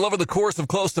Over the course of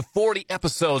close to 40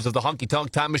 episodes of the Honky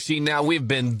Tonk Time Machine now, we've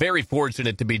been very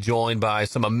fortunate to be joined by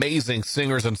some amazing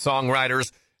singers and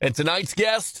songwriters. And tonight's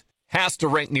guest has to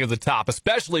rank near the top,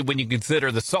 especially when you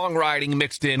consider the songwriting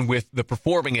mixed in with the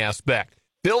performing aspect.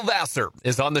 Phil Vassar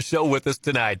is on the show with us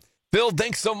tonight. Phil,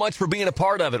 thanks so much for being a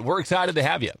part of it. We're excited to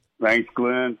have you. Thanks,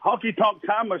 Glenn. Honky Tonk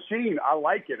Time Machine. I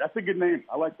like it. That's a good name.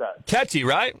 I like that. Catchy,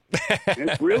 right?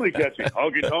 It's really catchy.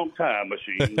 Honky Tonk Time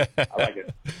Machine. I like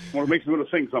it. Well, it makes me want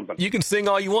to sing something. You can sing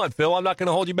all you want, Phil. I'm not going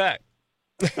to hold you back.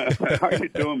 How are you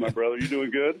doing, my brother? You doing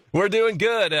good? We're doing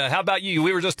good. How about you?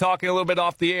 We were just talking a little bit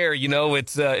off the air. You know,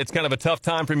 it's kind of a tough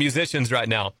time for musicians right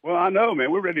now. Well, I know,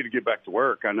 man. We're ready to get back to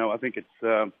work. I know. I think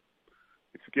it's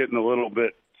getting a little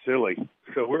bit silly.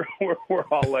 So we're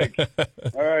all like,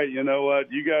 all right, you know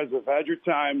what? You guys have had your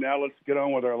time. Now let's get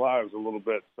on with our lives a little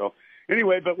bit. So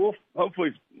anyway, but we'll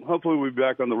hopefully we'll be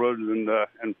back on the road and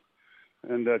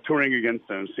touring again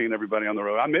soon, seeing everybody on the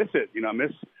road. I miss it. You know,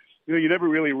 you never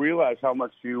really realize how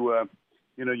much you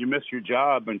miss your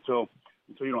job until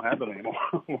you don't have it anymore.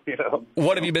 You know?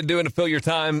 What have you been doing to fill your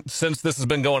time since this has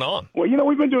been going on? Well, you know,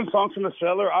 we've been doing Songs from the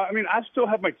Cellar. I mean, I still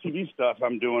have my TV stuff.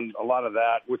 I'm doing a lot of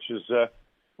that, which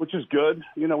is good.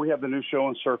 You know, we have the new show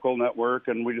on Circle Network,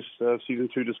 and we just season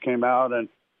 2 just came out, and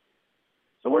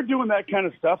so we're doing that kind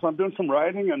of stuff. I'm doing some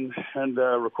writing and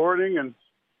recording, and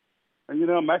you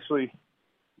know, I'm actually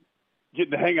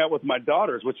getting to hang out with my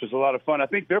daughters, which is a lot of fun. I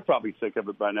think they're probably sick of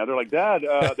it by now. They're like, Dad,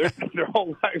 their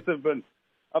whole lives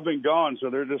I've been gone, so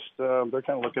they're just they're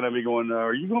kind of looking at me going,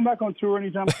 "Are you going back on tour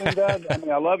anytime soon, Dad?" I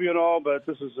mean, I love you and all, but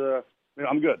this is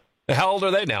I'm good. How old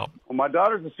are they now? Well, my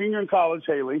daughter's a senior in college,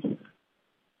 Haley,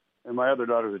 and my other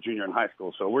daughter's a junior in high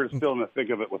school, so we're still in the thick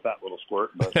of it with that little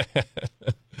squirt. But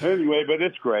anyway, but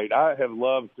it's great. I have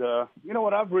loved. You know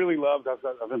what I've really loved?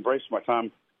 I've embraced my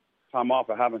time off.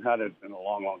 I haven't had it in a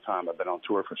long, long time. I've been on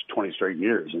tour for 20 straight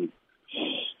years, and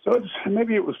so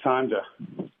maybe it was time to,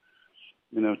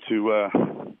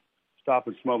 stop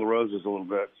and smell the roses a little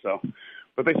bit. So,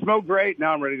 but they smell great.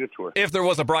 Now I'm ready to tour. If there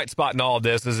was a bright spot in all of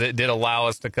this, is it did allow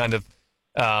us to kind of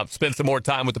spend some more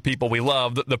time with the people we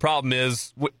love. The problem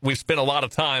is we've spent a lot of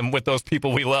time with those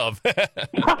people we love.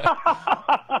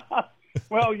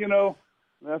 Well, you know,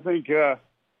 I think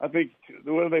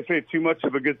what do they say? Too much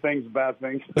of a good thing's a bad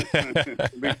thing.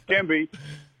 It can be.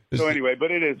 So anyway, but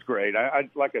it is great. I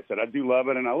like I said, I do love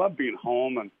it, and I love being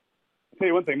home. And I'll tell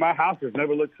you one thing: my house has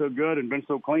never looked so good and been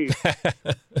so clean.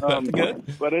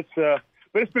 Good. But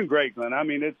it's been great, Glenn. I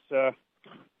mean,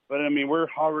 we're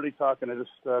already talking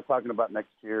about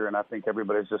next year, and I think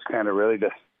everybody's just kind of ready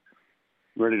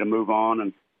to move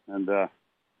on and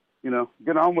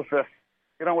get on with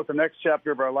the next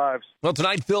chapter of our lives. Well,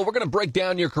 tonight, Phil, we're going to break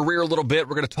down your career a little bit.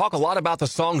 We're going to talk a lot about the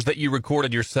songs that you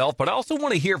recorded yourself, but I also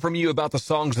want to hear from you about the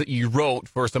songs that you wrote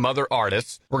for some other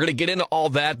artists. We're going to get into all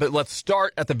that, but let's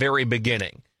start at the very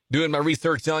beginning. Doing my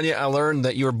research on you, I learned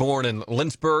that you were born in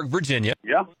Lynchburg, Virginia.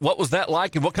 Yeah. What was that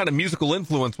like, and what kind of musical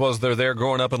influence was there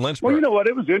growing up in Lynchburg? Well, you know what?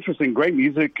 It was interesting. Great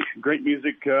music.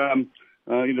 The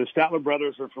Statler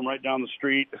Brothers are from right down the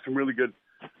street. Some really good.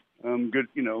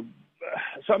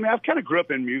 So, I mean, I've kind of grew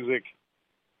up in music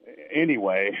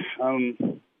anyway.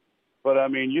 But, I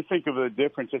mean, you think of the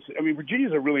difference.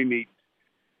 Virginia's a really neat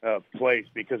place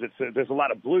because there's a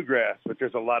lot of bluegrass, but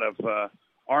there's a lot of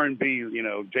R&B,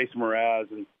 Jason Mraz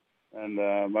and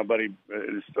my buddy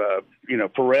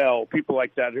Pharrell, people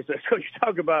like that. So you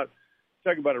talk about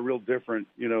a real different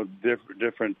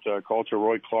culture,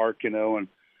 Roy Clark, and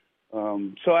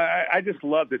so I just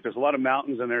loved it. There's a lot of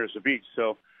mountains and there's a beach.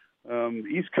 So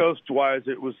East Coast wise,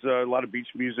 it was a lot of beach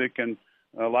music and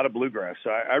a lot of bluegrass. So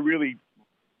I really,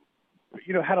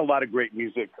 had a lot of great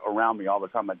music around me all the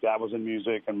time. My dad was in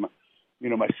music, and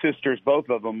my sisters, both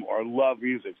of them, love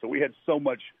music. So we had so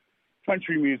much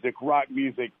country music, rock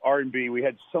music, R&B. We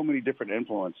had so many different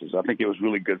influences. I think it was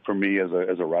really good for me as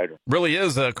a writer. Really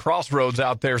is a crossroads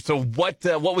out there. So what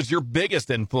was your biggest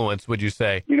influence, would you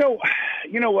say? You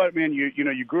know what, man?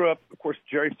 You grew up. Of course,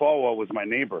 Jerry Falwell was my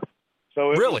neighbor.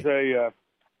 So it really?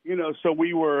 was so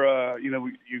we were,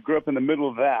 you grew up in the middle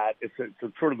of that. It's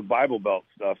sort of the Bible Belt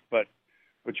stuff, but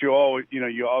you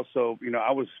also,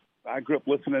 I grew up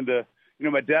listening to,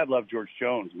 my dad loved George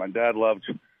Jones. My dad loved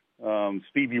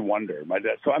Stevie Wonder.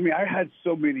 So I mean, I had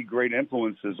so many great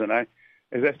influences, and as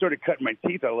I started cutting my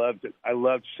teeth, I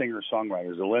loved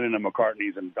singer-songwriters, the Lennon and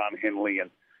McCartneys and Don Henley and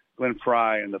Glenn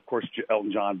Frey, and of course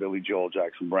Elton John, Billy Joel,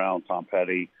 Jackson Brown, Tom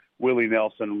Petty, Willie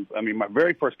Nelson. I mean, my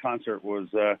very first concert was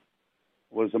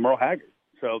Merle Haggard.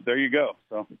 So there you go.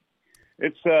 So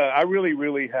it's I really,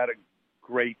 really had a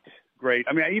great.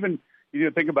 I mean, I even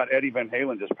think about Eddie Van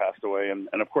Halen just passed away, and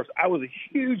of course I was a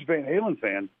huge Van Halen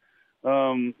fan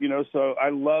So I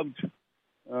loved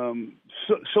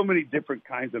so many different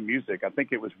kinds of music. I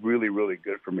think it was really, really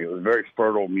good for me. It was very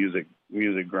fertile music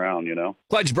ground,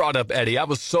 Glad you brought up Eddie. I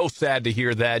was so sad to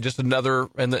hear that. Just another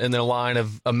in the line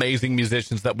of amazing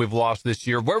musicians that we've lost this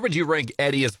year. Where would you rank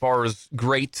Eddie as far as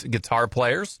great guitar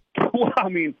players? Well, I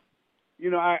mean,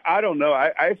 I don't know.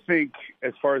 I think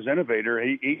as far as innovator,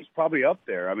 he's probably up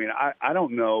there. I mean, I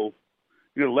don't know.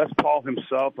 Les Paul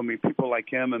himself. I mean, people like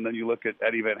him, and then you look at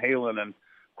Eddie Van Halen, and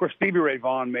of course Stevie Ray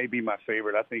Vaughan may be my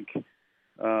favorite. I think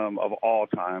of all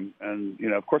time, and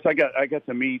of course I got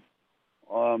to meet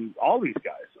all these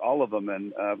guys, all of them,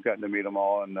 and I've gotten to meet them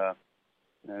all, and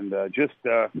just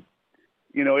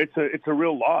it's a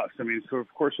real loss. I mean, so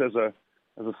of course as a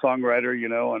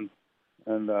songwriter,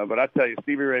 but I tell you,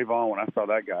 Stevie Ray Vaughan, when I saw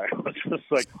that guy, I was just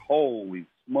like, holy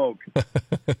smoke.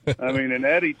 I mean, and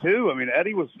Eddie too. I mean,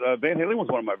 Eddie was Van Halen was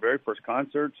one of my very first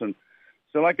concerts, and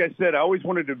so like I said, I always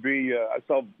wanted to be. I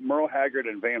saw Merle Haggard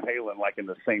and Van Halen like in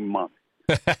the same month.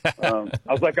 I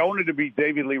was like, I wanted to be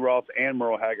David Lee Roth and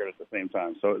Merle Haggard at the same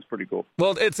time, so it's pretty cool.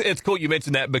 Well, it's cool you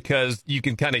mentioned that because you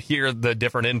can kind of hear the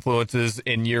different influences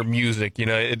in your music.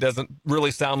 It doesn't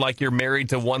really sound like you're married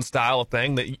to one style of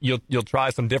thing. That you'll try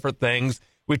some different things.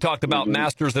 We talked about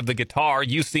masters of the guitar.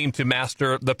 You seem to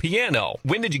master the piano.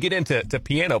 When did you get into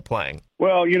piano playing?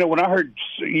 Well, when I heard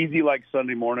 "Easy Like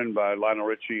Sunday Morning" by Lionel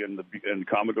Richie and the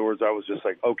Commodores, I was just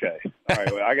like, okay, all right,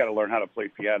 well, I got to learn how to play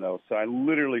piano. So I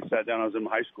literally sat down. I was in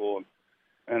high school,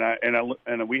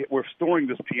 and we were storing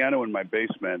this piano in my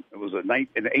basement. It was an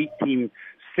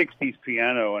 1860s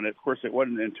piano, and of course it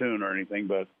wasn't in tune or anything.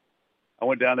 But I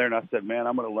went down there and I said, man,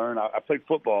 I'm going to learn. I played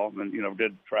football and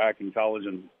did track in college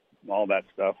and all that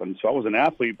stuff, and so I was an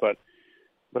athlete. But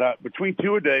between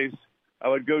two-a-days, I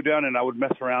would go down and I would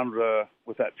mess around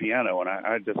with that piano, and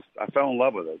I fell in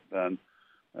love with it, and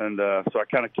so I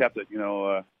kind of kept it,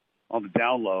 on the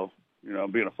down low.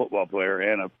 Being a football player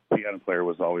and a piano player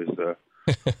was always, it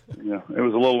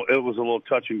was a little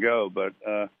touch and go, but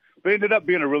it ended up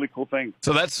being a really cool thing.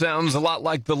 So that sounds a lot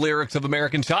like the lyrics of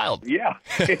American Child. Yeah,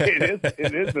 it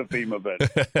is the theme of it,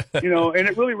 and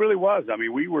it really, really was. I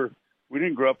mean, we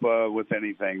didn't grow up with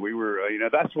anything. We were,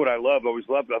 that's what I love.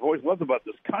 I've always loved about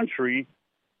this country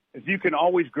is you can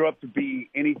always grow up to be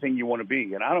anything you want to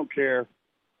be. And I don't care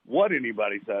what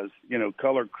anybody says,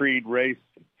 color, creed, race,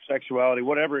 sexuality,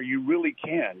 whatever, you really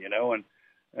can,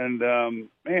 and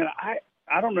man,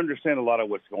 I don't understand a lot of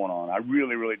what's going on. I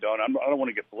really, really don't. I don't want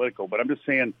to get political, but I'm just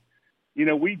saying,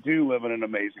 we do live in an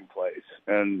amazing place.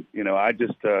 And, I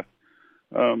just,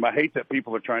 I hate that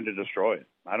people are trying to destroy it.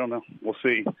 I don't know. We'll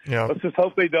see. Yeah. Let's just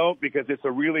hope they don't, because it's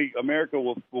America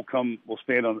will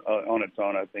stand on its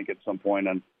own, I think, at some point,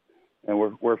 and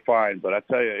we're fine. But I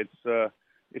tell you,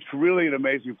 it's really an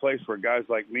amazing place where guys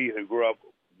like me who grew up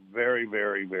very,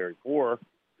 very, very poor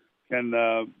can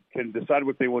decide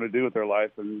what they want to do with their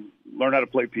life and learn how to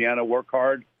play piano, work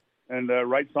hard, and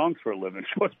write songs for a living.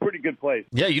 So it's a pretty good place.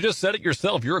 Yeah, you just said it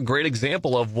yourself. You're a great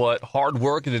example of what hard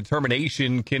work and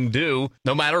determination can do,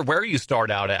 no matter where you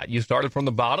start out at. You started from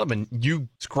the bottom, and you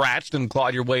scratched and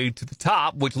clawed your way to the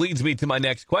top, which leads me to my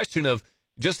next question of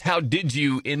just how did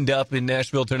you end up in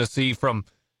Nashville, Tennessee from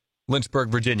Lynchburg,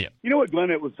 Virginia? You know what, Glenn?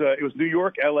 It was New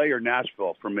York, L.A., or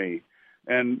Nashville for me.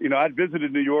 And, I'd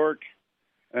visited New York,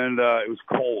 and it was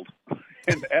cold.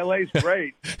 And L.A.'s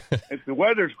great. The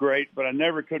weather's great, but I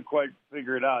never could quite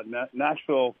figure it out.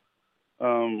 Nashville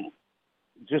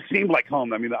just seemed like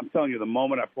home. I mean, I'm telling you, the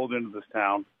moment I pulled into this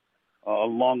town a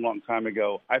long, long time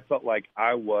ago, I felt like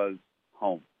I was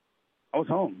home. I was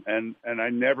home, and I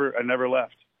never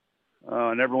left.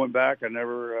 I never went back. I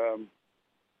never,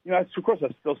 of course, I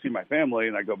still see my family,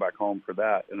 and I go back home for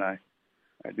that. And I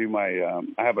do my,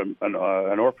 I have an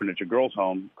orphanage, a girls'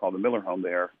 home called the Miller Home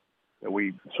there that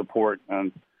we support.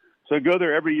 And so I go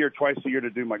there every year, twice a year, to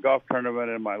do my golf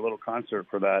tournament and my little concert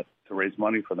for that, to raise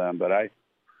money for them. But I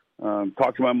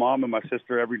talk to my mom and my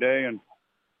sister every day, and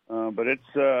but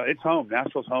it's home.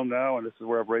 Nashville's home now, and this is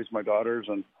where I've raised my daughters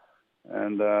and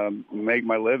make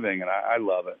my living, and I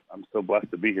love it. I'm so blessed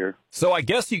to be here. So I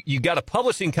guess you got a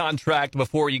publishing contract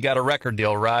before you got a record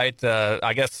deal, right?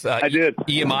 I guess I did.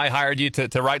 EMI hired you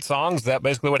to write songs. Is that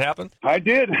basically what happened? I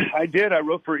did. I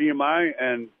wrote for EMI,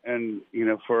 and then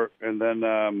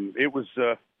it was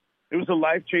a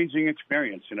life-changing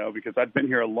experience, because I'd been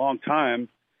here a long time,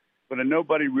 but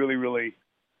nobody really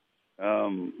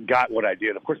got what I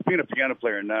did. Of course, being a piano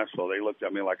player in Nashville, they looked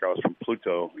at me like I was from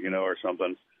Pluto, or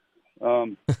something.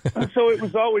 So it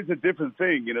was always a different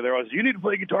thing. There was, you need to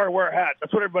play guitar and wear a hat.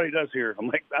 That's what everybody does here. I'm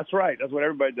like, that's right. That's what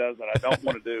everybody does. And I don't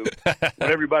want to do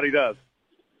what everybody does.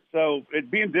 So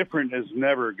being different is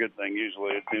never a good thing.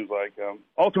 Usually, it seems like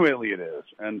ultimately it is.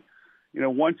 And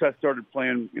once I started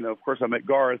playing, of course, I met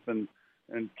Garth and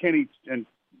Kenny and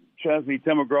Chesney,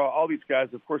 Tim McGraw, all these guys.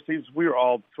 Of course, we were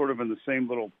all sort of in the same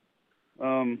little,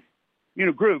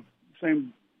 group,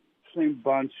 same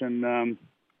bunch, and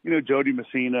Jody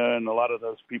Messina and a lot of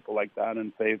those people like that,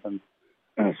 and Faith. And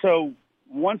so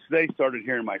once they started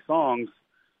hearing my songs,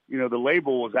 the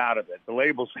label was out of it. The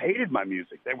labels hated my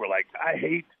music. They were like,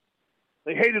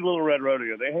 they hated Little Red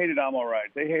Rodeo. They hated I'm All Right.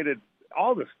 They hated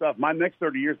all this stuff. My next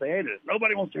 30 years, they hated it.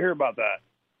 Nobody wants to hear about that.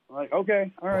 I'm like,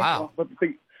 okay, all right. Wow. Well,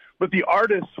 but the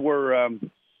artists were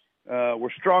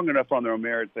strong enough on their own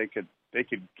merit. They could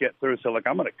get through. So like,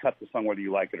 I'm going to cut the song whether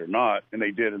you like it or not. And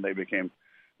they did, and they became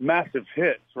massive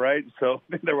hits, right? So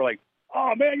they were like,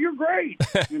 oh man, you're great.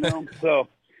 So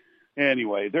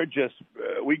anyway, they're just,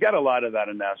 we got a lot of that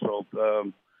in Nashville.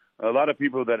 A lot of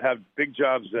people that have big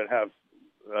jobs that have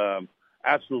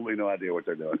absolutely no idea what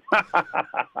they're doing. Kind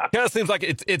of seems like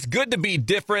it's good to be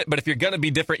different, but if you're going to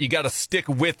be different, you got to stick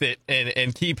with it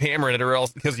and keep hammering it, or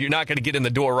else, because you're not going to get in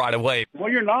the door right away.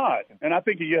 Well, you're not. And I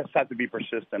think you just have to be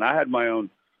persistent.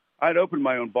 I'd opened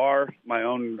my own bar, my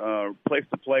own place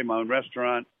to play, my own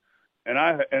restaurant. And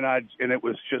it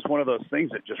was just one of those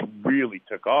things that just really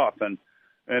took off. And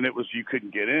it was, you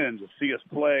couldn't get in to see us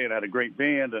play, and I had a great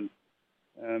band. And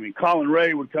I mean, Colin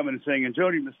Ray would come in and sing, and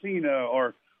Jody Messina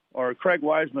or Craig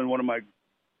Wiseman, one of my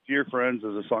dear friends,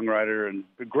 is a songwriter and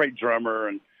a great drummer.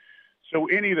 And so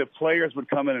any of the players would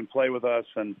come in and play with us,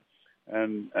 and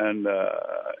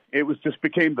it was just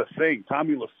became the thing.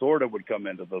 Tommy Lasorda would come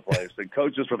into the place, and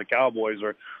coaches for the Cowboys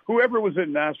or whoever was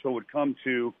in Nashville would come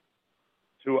to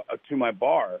my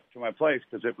bar, to my place,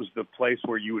 because it was the place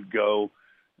where you would go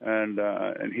and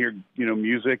hear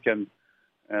music, and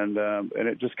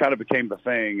it just kind of became the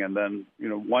thing. And then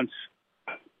once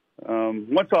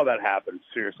all that happened,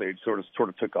 seriously, it sort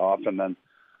of took off. And then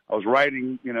I was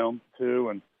writing, too,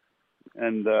 and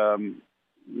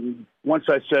once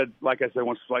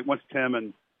Tim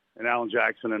and Alan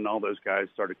Jackson and all those guys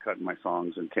started cutting my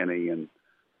songs, and Kenny, and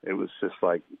it was just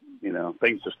like,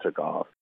 things just took off.